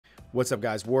What's up,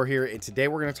 guys? War here, and today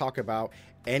we're going to talk about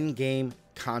end game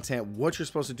content, what you're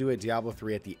supposed to do at Diablo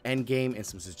 3 at the end game, and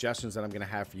some suggestions that I'm going to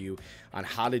have for you on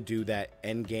how to do that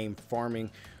end game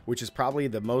farming, which is probably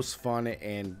the most fun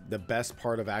and the best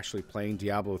part of actually playing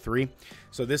Diablo 3.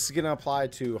 So this is going to apply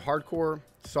to hardcore,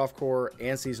 softcore,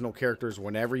 and seasonal characters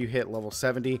whenever you hit level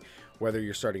 70, whether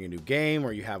you're starting a new game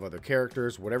or you have other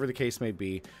characters, whatever the case may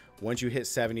be. Once you hit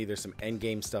 70, there's some end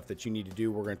game stuff that you need to do.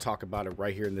 We're going to talk about it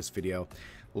right here in this video.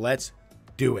 Let's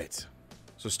do it.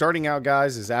 So starting out,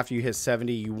 guys, is after you hit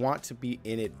 70, you want to be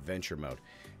in adventure mode.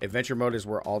 Adventure mode is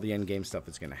where all the end game stuff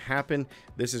is going to happen.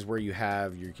 This is where you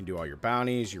can do all your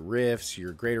bounties, your rifts,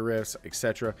 your greater rifts,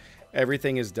 etc.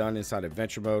 Everything is done inside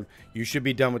adventure mode. You should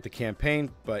be done with the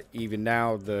campaign, but even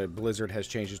now the Blizzard has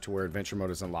changed it to where adventure mode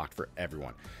is unlocked for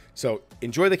everyone. So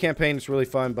enjoy the campaign, it's really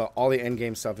fun, but all the end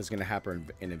game stuff is going to happen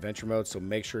in adventure mode, so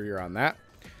make sure you're on that.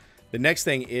 The next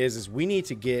thing is we need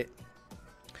to get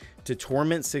to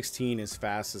Torment 16 as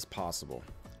fast as possible.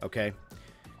 Okay,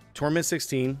 Torment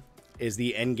 16 is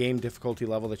the end game difficulty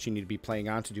level that you need to be playing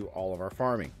on to do all of our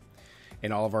farming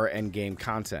and all of our end game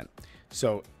content.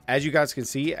 So as you guys can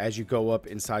see, as you go up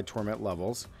inside Torment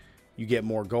levels, you get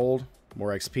more gold, more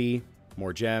XP,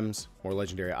 more gems, more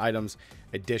legendary items,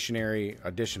 additional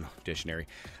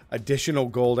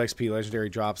gold, XP, legendary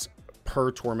drops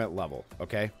per Torment level.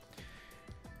 Okay,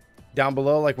 down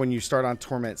below, like when you start on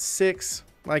Torment 6,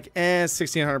 like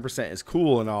 1600% is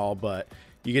cool and all, but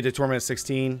you get to Torment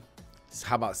 16,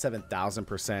 how about 7,000%,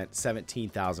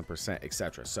 17,000%,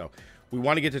 etc. So we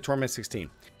want to get to Torment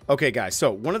 16. Okay, guys,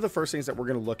 so one of the first things that we're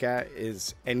going to look at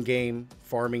is endgame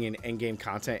farming and endgame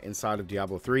content inside of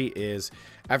Diablo 3 is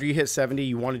after you hit 70,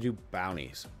 you want to do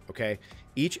bounties. Okay,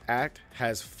 each act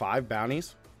has 5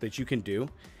 bounties that you can do,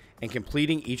 and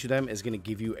completing each of them is going to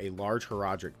give you a large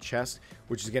heraldic chest,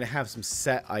 which is going to have some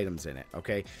set items in it.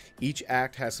 Okay, each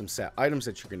act has some set items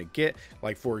that you're going to get,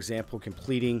 like for example,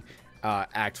 completing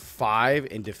act 5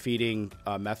 and defeating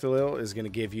Methalil is going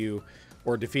to give you,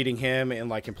 or defeating him and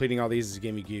like completing all these is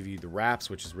going to give you the wraps,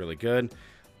 which is really good.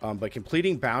 But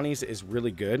completing bounties is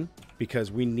really good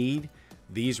because we need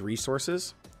these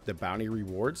resources, the bounty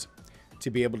rewards,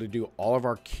 to be able to do all of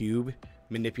our cube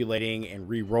manipulating and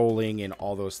re-rolling and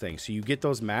all those things. So you get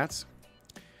those mats,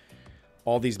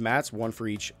 all these mats, one for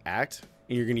each act,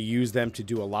 and you're going to use them to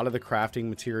do a lot of the crafting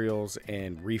materials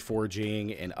and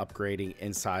reforging and upgrading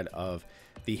inside of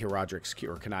the Herodric's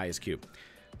cube or Kanaya's cube.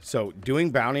 So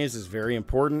doing bounties is very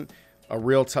important. A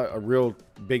real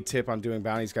big tip on doing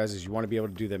bounties, guys, is you want to be able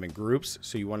to do them in groups.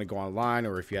 So you want to go online,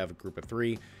 or if you have a group of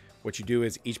 3, what you do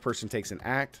is each person takes an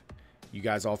act, you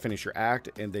guys all finish your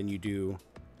act, and then you do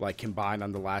like combine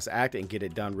on the last act and get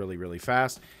it done really, really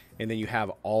fast. And then you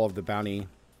have all of the bounty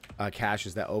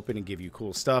caches that open and give you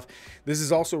cool stuff. This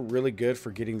is also really good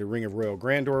for getting the Ring of Royal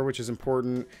Grandeur, which is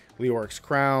important, Leoric's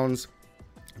crowns,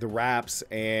 the wraps,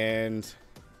 and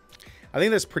I think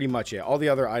that's pretty much it. All the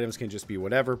other items can just be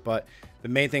whatever, but the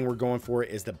main thing we're going for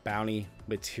is the bounty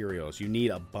materials. You need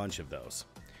a bunch of those.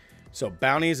 So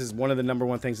bounties is one of the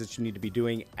 #1 things that you need to be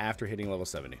doing after hitting level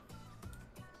 70.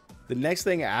 The next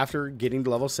thing after getting to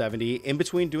level 70, in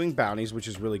between doing bounties, which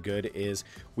is really good, is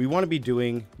we want to be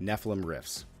doing Nephilim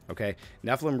Rifts. Okay,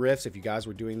 Nephilim Rifts, if you guys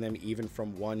were doing them even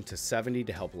from 1 to 70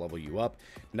 to help level you up,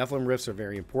 Nephilim Rifts are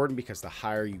very important because the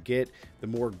higher you get, the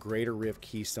more greater rift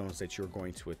keystones that you're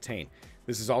going to attain.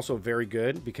 This is also very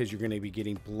good because you're going to be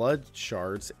getting blood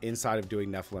shards inside of doing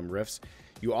Nephilim Rifts.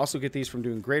 You also get these from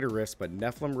doing greater rifts, but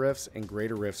Nephilim Rifts and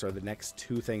greater rifts are the next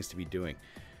 2 things to be doing.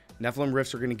 Nephilim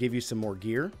Rifts are going to give you some more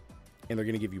gear, and they're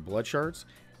going to give you blood shards,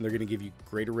 and they're going to give you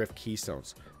greater rift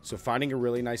keystones. So finding a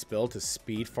really nice build to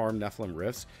speed farm Nephilim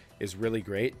Rifts is really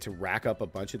great to rack up a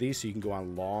bunch of these so you can go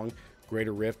on long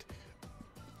greater rift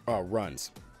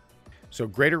runs. So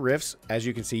greater rifts, as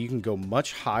you can see, you can go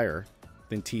much higher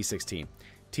than T16.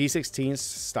 T16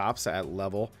 stops at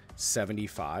level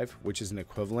 75, which is an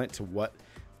equivalent to what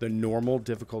the normal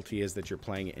difficulty is that you're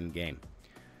playing in game.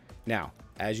 Now,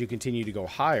 as you continue to go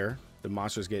higher, the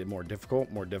monsters get more difficult,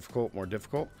 more difficult, more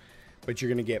difficult, but you're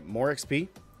going to get more XP,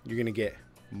 you're going to get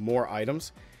more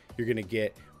items, you're going to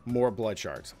get more blood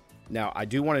shards. Now, I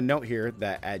do want to note here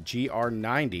that at GR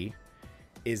 90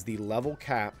 is the level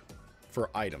cap for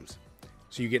items.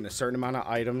 So you're getting a certain amount of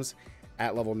items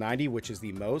at level 90, which is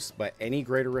the most, but any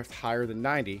greater rift higher than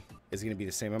 90 is going to be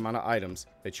the same amount of items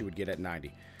that you would get at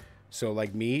 90. So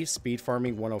like me, speed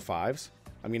farming 105s,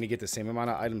 I'm going to get the same amount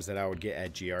of items that I would get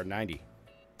at GR 90.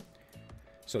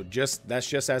 So that's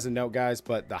just as a note, guys,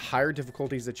 but the higher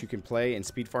difficulties that you can play and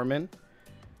speed farm in,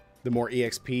 the more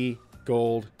EXP,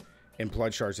 gold, and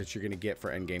blood shards that you're going to get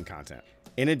for endgame content.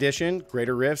 In addition,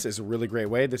 Greater Rifts is a really great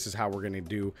way. This is how we're going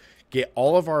to get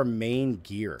all of our main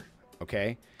gear,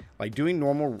 okay? Like doing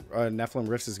normal Nephilim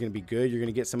Rifts is going to be good. You're going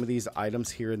to get some of these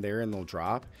items here and there and they'll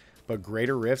drop. But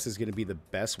Greater Rifts is going to be the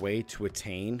best way to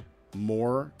attain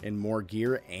more and more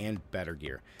gear and better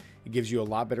gear. It gives you a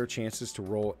lot better chances to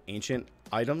roll ancient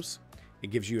items.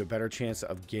 It gives you a better chance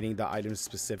of getting the items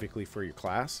specifically for your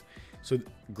class. So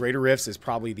Greater Rifts is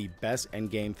probably the best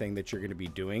end game thing that you're going to be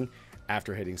doing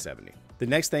after hitting 70. The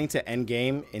next thing to end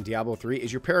game in Diablo 3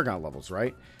 is your paragon levels,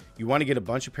 right? You want to get a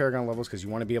bunch of paragon levels because you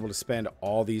want to be able to spend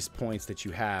all these points that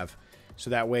you have, so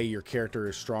that way your character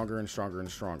is stronger and stronger and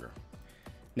stronger.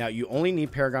 Now, you only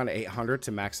need paragon 800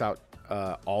 to max out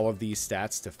all of these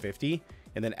stats to 50,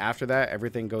 and then after that,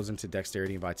 everything goes into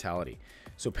dexterity and vitality.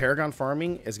 So paragon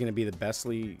farming is going to be the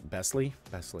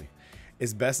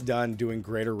is best done doing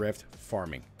Greater Rift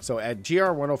farming. So at GR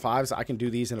 105s, I can do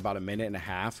these in about 1.5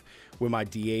 minutes with my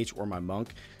DH or my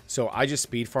monk. So I just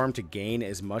speed farm to gain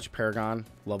as much paragon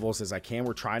levels as I can.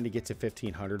 We're trying to get to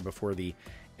 1500 before the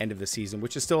end of the season,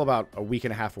 which is still about a week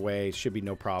and a half away. Should be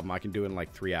no problem. I can do it in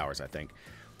like 3 hours, I think.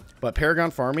 But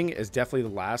paragon farming is definitely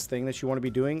the last thing that you want to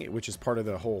be doing, which is part of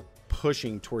the whole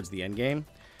pushing towards the end game.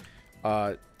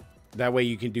 That way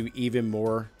you can do even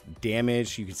more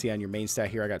damage. You can see on your main stat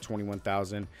here, I got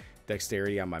 21,000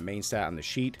 dexterity on my main stat on the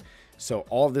sheet. So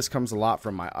all of this comes a lot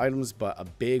from my items, but a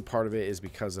big part of it is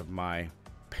because of my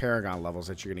paragon levels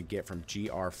that you're going to get from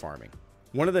GR farming.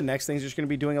 One of the next things you're going to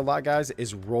be doing a lot, guys,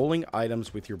 is rolling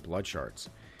items with your blood shards.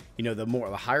 You know,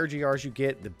 the higher GRs you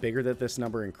get, the bigger that this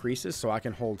number increases. So I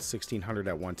can hold 1,600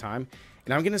 at one time.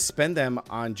 And I'm going to spend them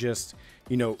on just,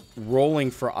 you know,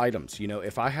 rolling for items. You know,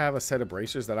 if I have a set of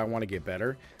bracers that I want to get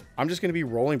better, I'm just going to be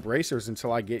rolling bracers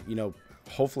until I get, you know,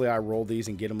 hopefully I roll these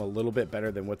and get them a little bit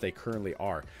better than what they currently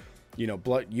are. You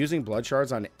know, using blood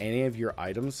shards on any of your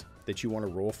items that you want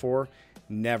to roll for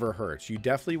never hurts. You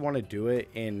definitely want to do it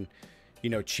in, you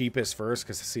know, cheapest first,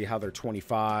 because to see how they're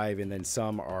 25, and then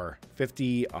some are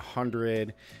 50,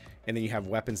 100, and then you have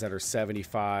weapons that are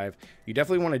 75. You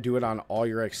definitely want to do it on all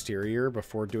your exterior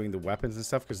before doing the weapons and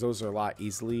stuff, because those are a lot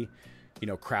easily, you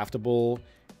know, craftable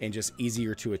and just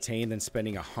easier to attain than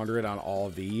spending 100 on all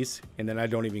of these, and then I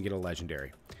don't even get a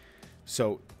legendary.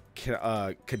 So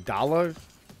Kadala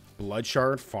blood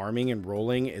shard farming and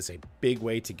rolling is a big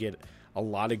way to get a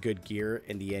lot of good gear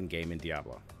in the end game in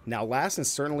Diablo. Now, last and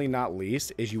certainly not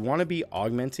least is you want to be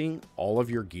augmenting all of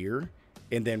your gear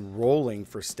and then rolling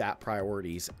for stat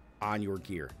priorities on your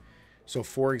gear. So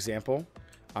for example,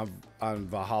 on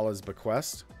Valhalla's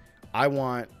Bequest, I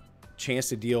want chance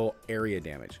to deal area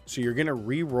damage. So you're going to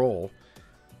re-roll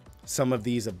some of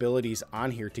these abilities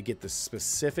on here to get the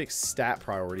specific stat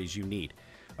priorities you need.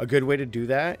 A good way to do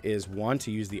that is, one, to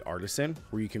use the Artisan,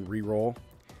 where you can re-roll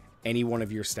any one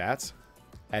of your stats,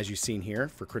 as you've seen here,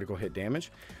 for critical hit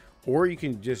damage. Or you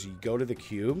can just go to the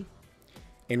cube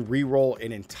and re-roll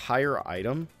an entire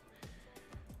item.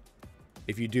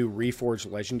 If you do Reforged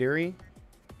Legendary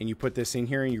and you put this in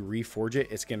here and you reforge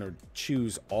it, it's going to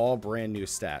choose all brand new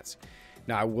stats.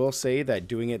 Now, I will say that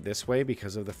doing it this way,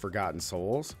 because of the Forgotten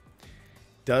Souls,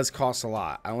 does cost a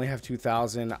lot. I only have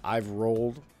 2,000. I've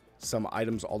rolled some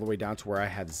items all the way down to where I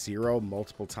had 0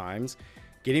 multiple times.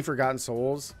 Getting Forgotten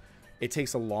Souls, it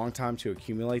takes a long time to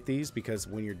accumulate these, because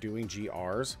when you're doing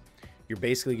GRs, you're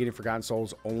basically getting Forgotten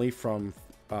Souls only from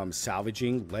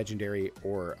salvaging legendary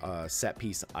or set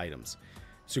piece items.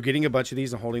 So getting a bunch of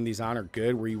these and holding these on are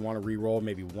good, where you want to re-roll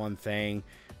maybe one thing,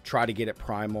 try to get it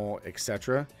primal,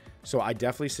 etc. So I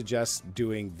definitely suggest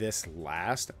doing this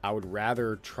last. I would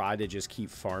rather try to just keep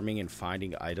farming and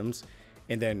finding items,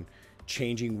 and then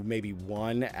changing maybe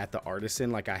one at the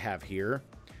Artisan like I have here,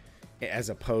 as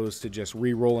opposed to just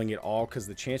re-rolling it all, because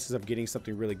the chances of getting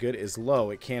something really good is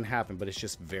low. It can happen, but it's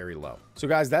just very low. So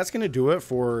guys, that's going to do it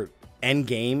for end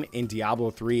game in Diablo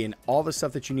 3 and all the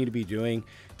stuff that you need to be doing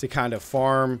to kind of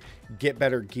farm, get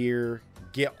better gear,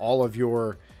 get all of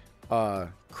your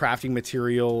crafting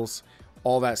materials,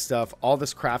 all that stuff. All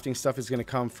this crafting stuff is going to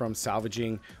come from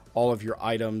salvaging all of your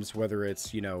items, whether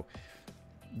it's, you know,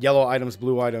 yellow items,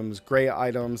 blue items, gray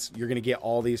items. You're going to get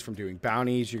all these from doing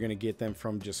bounties. You're going to get them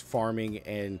from just farming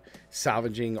and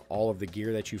salvaging all of the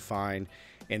gear that you find,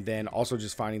 and then also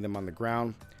just finding them on the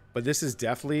ground. But this is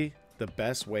definitely the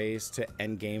best ways to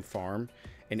end game farm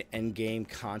and end game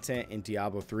content in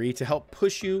Diablo 3 to help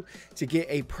push you to get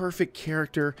a perfect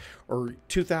character, or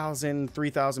 2,000,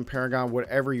 3,000 paragon,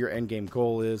 whatever your end game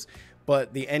goal is.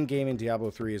 But the end game in Diablo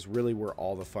 3 is really where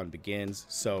all the fun begins.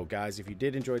 So guys, if you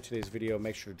did enjoy today's video,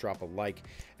 make sure to drop a like,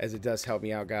 as it does help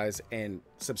me out, guys, and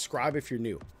subscribe if you're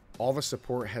new. All the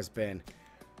support has been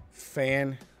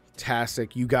fantastic.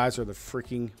 fantastic. You guys are the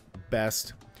freaking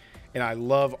best. And I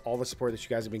love all the support that you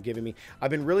guys have been giving me.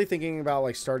 I've been really thinking about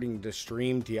like starting to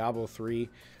stream Diablo 3,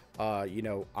 you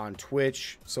know, on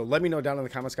Twitch. So let me know down in the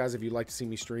comments, guys, if you'd like to see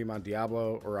me stream on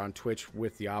Diablo or on Twitch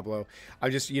with Diablo. I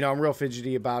just, you know, I'm real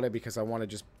fidgety about it because I want to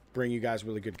just bring you guys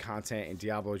really good content, and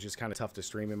Diablo is just kind of tough to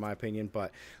stream in my opinion.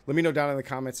 But let me know down in the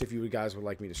comments if you guys would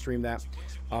like me to stream that.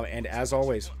 And as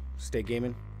always, stay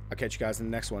gaming. I'll catch you guys in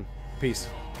the next one. Peace.